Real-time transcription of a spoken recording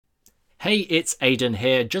Hey, it's Aidan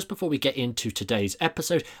here. Just before we get into today's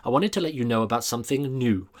episode, I wanted to let you know about something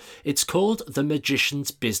new. It's called the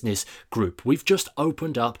Magician's Business Group. We've just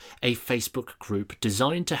opened up a Facebook group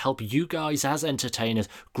designed to help you guys as entertainers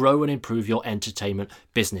grow and improve your entertainment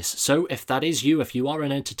business. So if that is you, if you are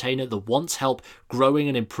an entertainer that wants help growing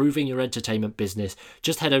and improving your entertainment business,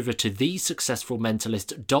 just head over to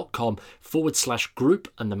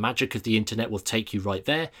thesuccessfulmentalist.com/group and the magic of the internet will take you right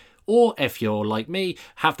there. Or if you're like me,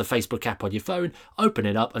 have the Facebook app on your phone, open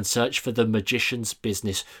it up and search for the Magician's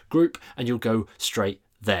Business Group and you'll go straight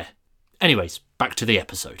there. Anyways, back to the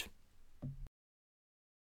episode.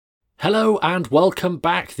 Hello and welcome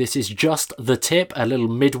back. This is Just the Tip, a little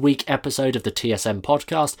midweek episode of the TSM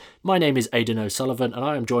Podcast. My name is Aidan O'Sullivan and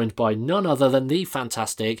I am joined by none other than the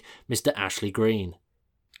fantastic Mr. Ashley Green.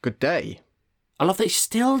 Good day. I love that he's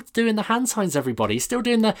still doing the hand signs, everybody. He's still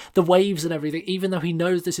doing the waves and everything, even though he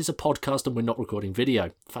knows this is a podcast and we're not recording video.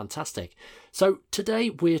 Fantastic. So today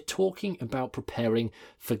we're talking about preparing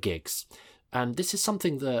for gigs. And this is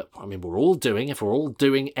something that, we're all doing. If we're all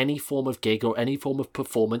doing any form of gig or any form of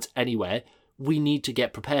performance anywhere, we need to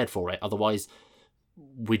get prepared for it. Otherwise,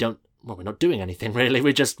 we're not doing anything really.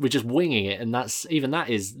 We're just winging it. And that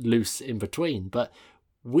is loose in between. But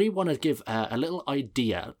we want to give a little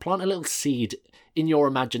idea, plant a little seed in your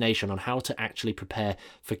imagination on how to actually prepare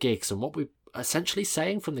for gigs. And what we're essentially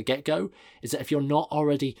saying from the get-go is that if you're not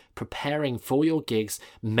already preparing for your gigs,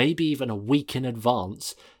 maybe even a week in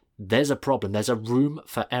advance, there's a problem. There's a room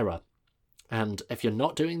for error. And if you're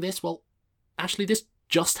not doing this, well, Ashley, this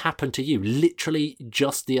just happened to you, literally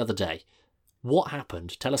just the other day. What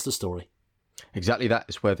happened? Tell us the story. Exactly, that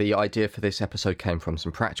is where the idea for this episode came from.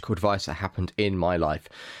 Some practical advice that happened in my life.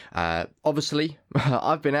 Obviously,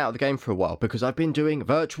 I've been out of the game for a while because I've been doing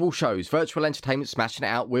virtual shows, virtual entertainment, smashing it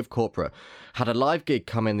out with corporate. Had a live gig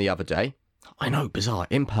come in the other day. I know, bizarre,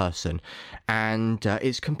 in person. And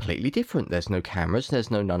it's completely different. There's no cameras,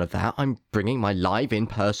 there's none of that. I'm bringing my live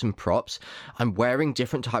in-person props. I'm wearing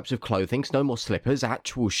different types of clothing, no more slippers,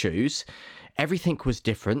 actual shoes. Everything was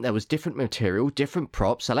different. There was different material, different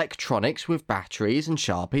props, electronics with batteries and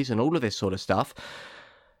Sharpies and all of this sort of stuff.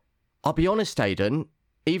 I'll be honest, Aidan,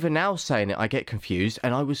 even now saying it, I get confused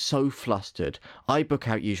and I was so flustered. I book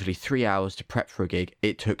out usually 3 hours to prep for a gig.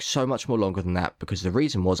 It took so much more longer than that because the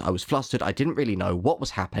reason was I was flustered. I didn't really know what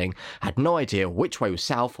was happening. Had no idea which way was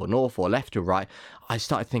south or north or left or right. I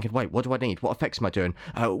started thinking, wait, what do I need? What effects am I doing?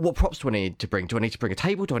 What props do I need to bring? Do I need to bring a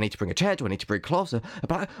table? Do I need to bring a chair? Do I need to bring cloths?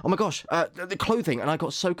 Oh my gosh, the clothing. And I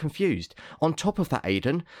got so confused. On top of that,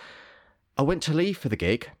 Aidan, I went to leave for the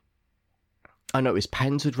gig. I noticed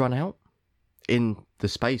pens had run out in the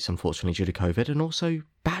space, unfortunately, due to COVID, and also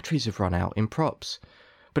batteries have run out in props.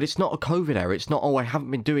 But it's not a COVID error. It's not, I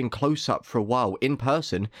haven't been doing close-up for a while in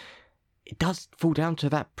person. It does fall down to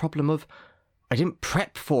that problem of I didn't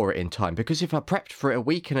prep for it in time, because if I prepped for it a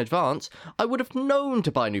week in advance, I would have known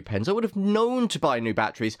to buy new pens. I would have known to buy new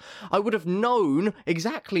batteries. I would have known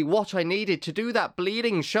exactly what I needed to do that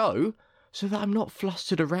bleeding show so that I'm not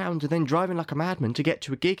flustered around and then driving like a madman to get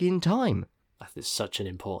to a gig in time. It's such an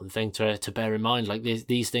important thing to bear in mind. Like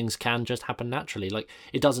these things can just happen naturally. Like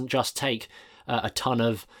it doesn't just take a ton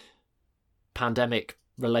of pandemic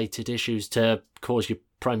related issues to cause your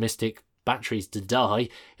Primistic batteries to die.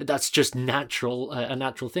 That's just natural, a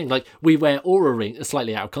natural thing. Like we wear Oura rings,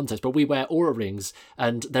 slightly out of context, but we wear Oura rings,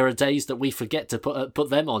 and there are days that we forget to put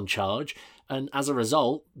them on charge, and as a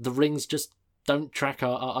result, the rings just don't track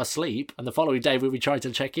our sleep, and the following day when we try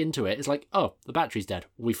to check into it, it's like, oh, the battery's dead.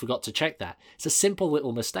 We forgot to check that. It's a simple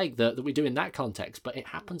little mistake that we do in that context, but it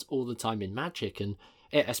happens all the time in magic, and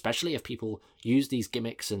especially if people use these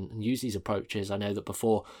gimmicks and use these approaches. I know that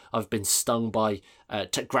before I've been stung by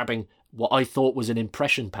grabbing what I thought was an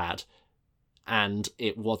impression pad, and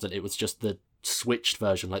it wasn't. It was just the switched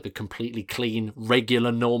version, like the completely clean,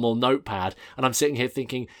 regular, normal notepad, and I'm sitting here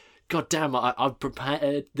thinking, God damn, I've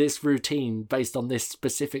prepared this routine based on this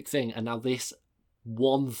specific thing, and now this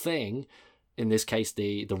one thing, in this case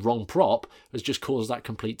the wrong prop, has just caused that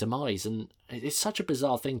complete demise. And it's such a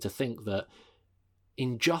bizarre thing to think that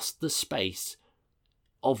in just the space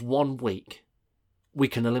of 1 week, we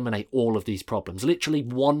can eliminate all of these problems, literally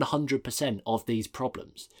 100% of these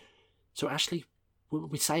problems. So Ashley, when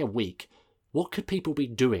we say a week, what could people be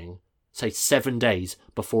doing, say 7 days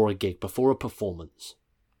before a gig, before a performance?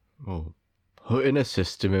 Well, putting a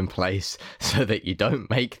system in place so that you don't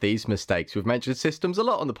make these mistakes. We've mentioned systems a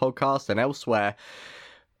lot on the podcast and elsewhere.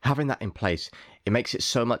 Having that in place, it makes it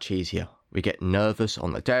so much easier. We get nervous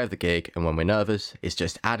on the day of the gig, and when we're nervous, it's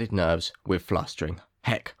just added nerves with flustering.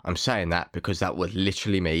 Heck, I'm saying that because that was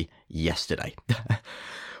literally me yesterday.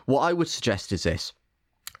 What I would suggest is this.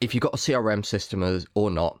 if you've got a CRM system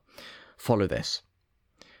or not, follow this.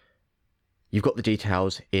 You've got the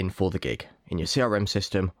details in for the gig in your CRM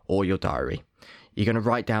system or your diary. You're going to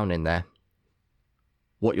write down in there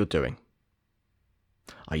what you're doing.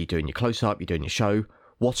 Are you doing your close-up? You're doing your show?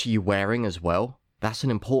 What are you wearing as well? That's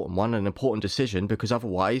an important one, an important decision, because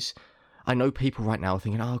otherwise, I know people right now are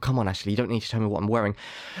thinking, oh, come on, Ashley, you don't need to tell me what I'm wearing.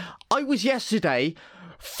 I was yesterday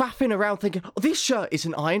faffing around thinking, oh, this shirt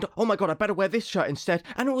isn't ironed. Oh my God, I better wear this shirt instead.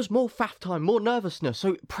 And it was more faff time, more nervousness.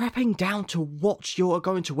 So prepping down to what you're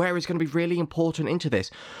going to wear is going to be really important into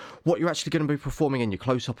this. What you're actually going to be performing in your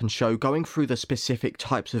close-up and show, going through the specific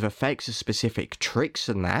types of effects, the specific tricks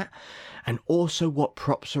and that, and also what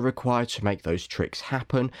props are required to make those tricks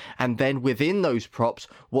happen. And then within those props,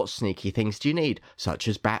 what sneaky things do you need, such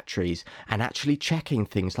as batteries, and actually checking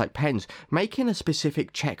things like pens, making a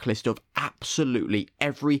specific checklist of absolutely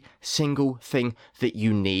every single thing that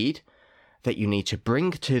you need to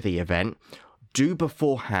bring to the event. Do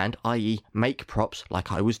beforehand, i.e. make props like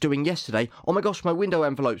I was doing yesterday. Oh my gosh, my window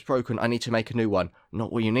envelope's broken. I need to make a new one.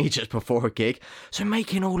 Not what you need just before a gig. So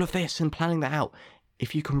making all of this and planning that out.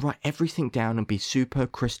 If you can write everything down and be super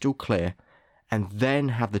crystal clear and then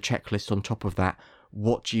have the checklist on top of that,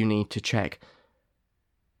 what do you need to check?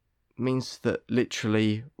 Means that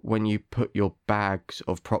literally when you put your bags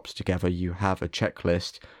of props together, you have a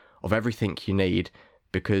checklist of everything you need,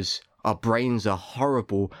 because our brains are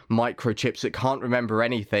horrible microchips that can't remember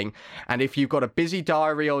anything. And if you've got a busy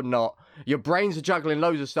diary or not, your brains are juggling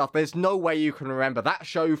loads of stuff. There's no way you can remember that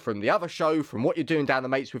show from the other show, from what you're doing down the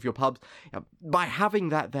mates with your pubs. By having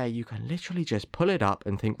that there, you can literally just pull it up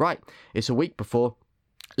and think, right, it's a week before.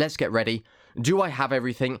 Let's get ready. Do I have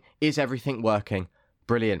everything? Is everything working?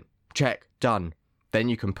 Brilliant. Check. Done. Then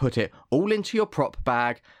you can put it all into your prop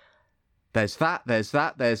bag. There's that, there's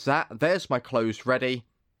that, there's that. There's my clothes ready.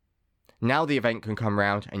 Now the event can come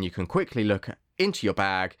round and you can quickly look into your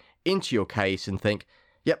bag, into your case and think,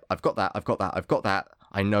 yep, I've got that, I've got that, I've got that.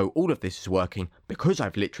 I know all of this is working because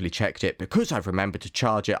I've literally checked it, because I've remembered to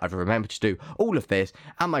charge it, I've remembered to do all of this,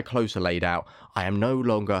 and my clothes are laid out. I am no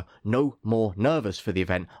more nervous for the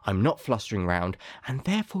event. I'm not flustering around, and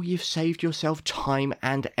therefore you've saved yourself time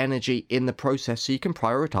and energy in the process, so you can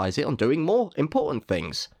prioritise it on doing more important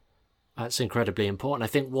things. That's incredibly important.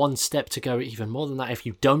 I think one step to go even more than that, if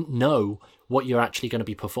you don't know what you're actually going to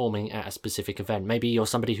be performing at a specific event, maybe you're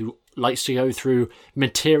somebody who likes to go through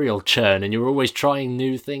material churn and you're always trying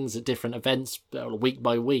new things at different events week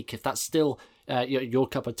by week. If that's still your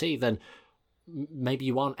cup of tea, then maybe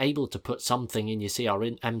you aren't able to put something in your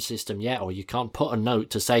CRM system yet, or you can't put a note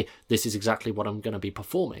to say, this is exactly what I'm going to be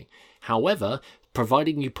performing. However,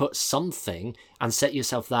 providing you put something and set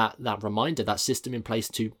yourself that reminder, that system in place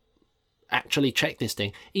to actually check this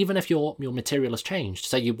thing, even if your material has changed.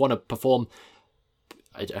 Say you want to perform,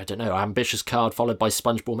 I don't know, ambitious card followed by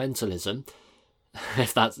spongeball mentalism.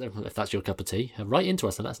 If that's your cup of tea, write into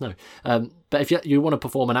us and let us know. But if you want to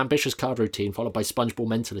perform an ambitious card routine followed by spongeball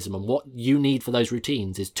mentalism, and what you need for those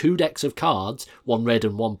routines is 2 decks of cards, 1 red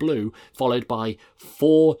and 1 blue, followed by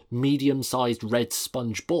 4 medium-sized red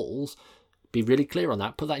sponge balls, be really clear on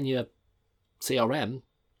that. Put that in your CRM.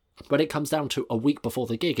 When it comes down to a week before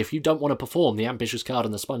the gig, if you don't want to perform the ambitious card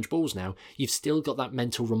and the sponge balls now, you've still got that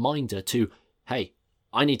mental reminder to, hey,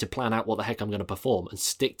 I need to plan out what the heck I'm going to perform and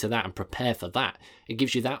stick to that and prepare for that. It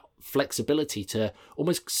gives you that flexibility to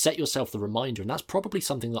almost set yourself the reminder. And that's probably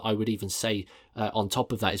something that I would even say on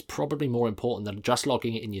top of that is probably more important than just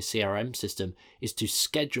logging it in your CRM system, is to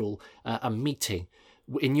schedule a meeting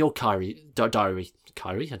in your diary, I don't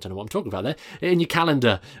know what I'm talking about there, in your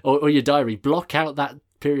calendar or your diary. Block out that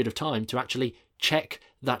period of time to actually check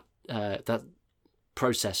that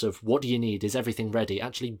process of what do you need, is everything ready.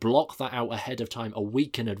 Actually block that out ahead of time, a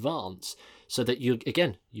week in advance, so that you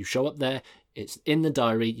show up there, it's in the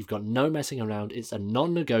diary, you've got no messing around, it's a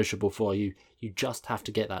non-negotiable for you. You just have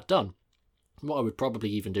to get that done. What I would probably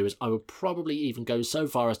even do is I would probably even go so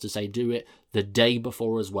far as to say do it the day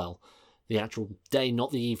before as well. The actual day,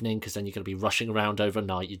 not the evening, because then you're going to be rushing around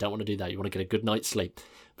overnight. You don't want to do that. You want to get a good night's sleep.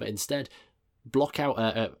 But instead, block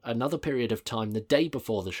out another period of time the day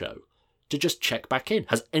before the show to just check back in.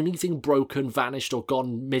 Has anything broken, vanished, or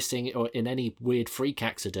gone missing, or in any weird freak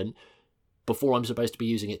accident before I'm supposed to be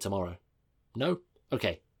using it tomorrow? No?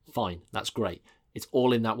 Okay, fine. That's great. It's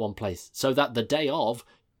all in that one place. So that the day of,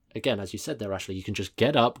 again, as you said there, Ashley, you can just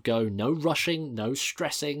get up, go, no rushing, no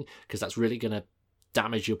stressing, because that's really going to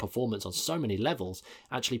damage your performance on so many levels.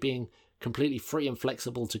 Actually being completely free and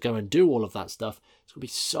flexible to go and do all of that stuff, it's going to be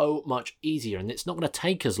so much easier, and it's not going to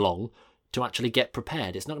take as long to actually get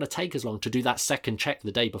prepared. It's not going to take as long to do that second check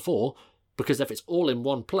the day before, because if it's all in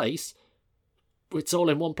one place, it's all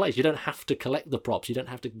in one place. You don't have to collect the props. You don't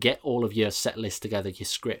have to get all of your set list together, your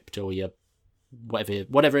script or your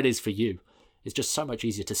whatever it is for you. It's just so much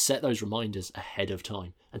easier to set those reminders ahead of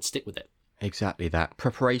time and stick with it. Exactly that.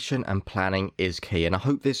 Preparation and planning is key. And I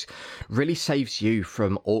hope this really saves you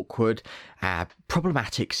from awkward,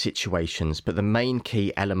 problematic situations. But the main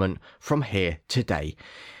key element from here today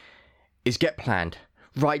is get planned.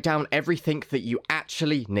 Write down everything that you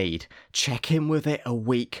actually need. Check in with it a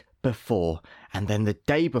week before, and then the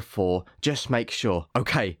day before, just make sure,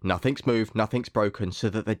 okay, nothing's moved, nothing's broken, so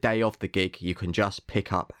that the day of the gig you can just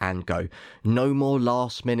pick up and go. No more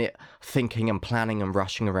last minute thinking and planning and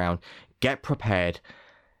rushing around. Get prepared,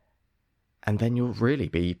 and then you'll really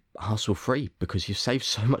be hassle free because you've saved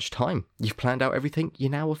so much time. You've planned out everything,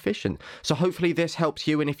 you're now efficient. So hopefully this helps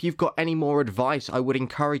you, and if you've got any more advice, I would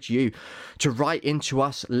encourage you to write into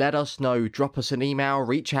us, let us know, drop us an email,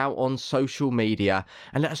 reach out on social media,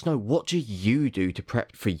 and let us know, what do you do to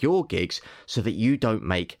prep for your gigs so that you don't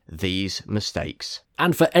make these mistakes.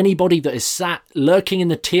 And for anybody that is sat lurking in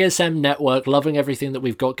the TSM network, loving everything that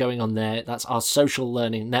we've got going on there, that's our social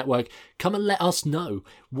learning network, come and let us know.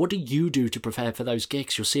 What do you do to prepare for those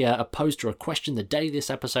gigs? You'll see a post or a question the day this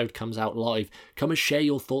episode comes out live. Come and share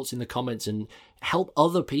your thoughts in the comments and help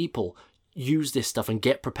other people use this stuff and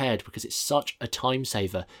get prepared, because it's such a time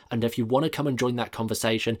saver. And if you want to come and join that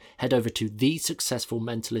conversation, head over to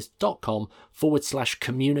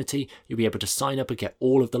thesuccessfulmentalist.com/community. You'll be able to sign up and get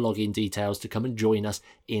all of the login details to come and join us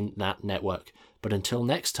in that network. But until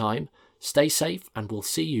next time, stay safe and we'll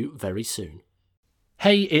see you very soon.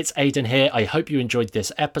 Hey, it's Aidan here. I hope you enjoyed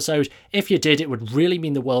this episode. If you did, it would really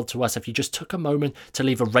mean the world to us if you just took a moment to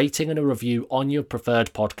leave a rating and a review on your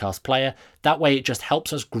preferred podcast player. That way it just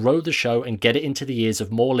helps us grow the show and get it into the ears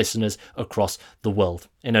of more listeners across the world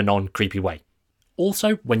in a non-creepy way.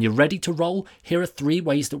 Also, when you're ready to roll, here are 3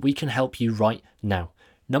 ways that we can help you right now.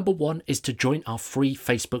 Number 1 is to join our free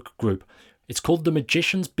Facebook group. It's called the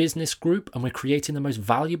Magician's Business Group, and we're creating the most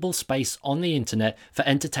valuable space on the internet for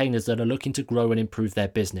entertainers that are looking to grow and improve their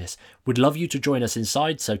business. We'd love you to join us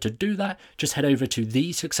inside, so to do that, just head over to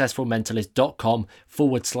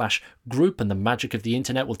thesuccessfulmentalist.com/group and the magic of the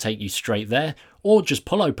internet will take you straight there, or just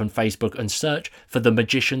pull open Facebook and search for the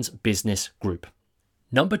Magician's Business Group.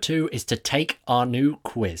 Number 2 is to take our new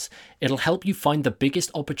quiz. It'll help you find the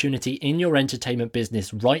biggest opportunity in your entertainment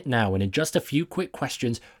business right now, and in just a few quick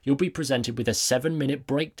questions, you'll be presented with a 7-minute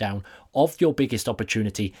breakdown of your biggest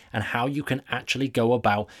opportunity and how you can actually go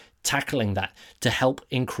about tackling that to help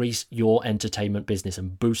increase your entertainment business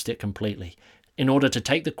and boost it completely. In order to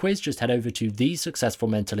take the quiz, just head over to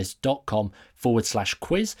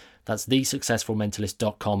thesuccessfulmentalist.com/quiz. That's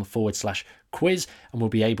thesuccessfulmentalist.com/quiz, and we'll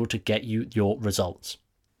be able to get you your results.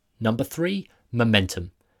 Number 3,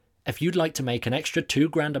 momentum. If you'd like to make an extra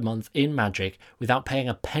 $2,000 a month in magic without paying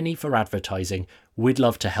a penny for advertising, we'd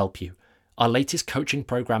love to help you. Our latest coaching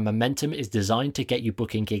program, Momentum, is designed to get you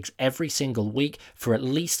booking gigs every single week for at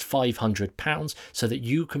least £500 so that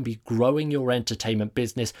you can be growing your entertainment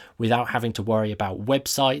business without having to worry about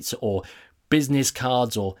websites or business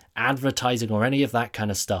cards or advertising or any of that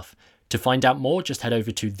kind of stuff. To find out more, just head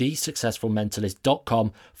over to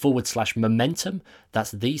thesuccessfulmentalist.com/momentum.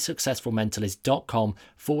 That's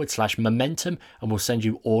thesuccessfulmentalist.com/momentum, and we'll send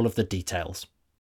you all of the details.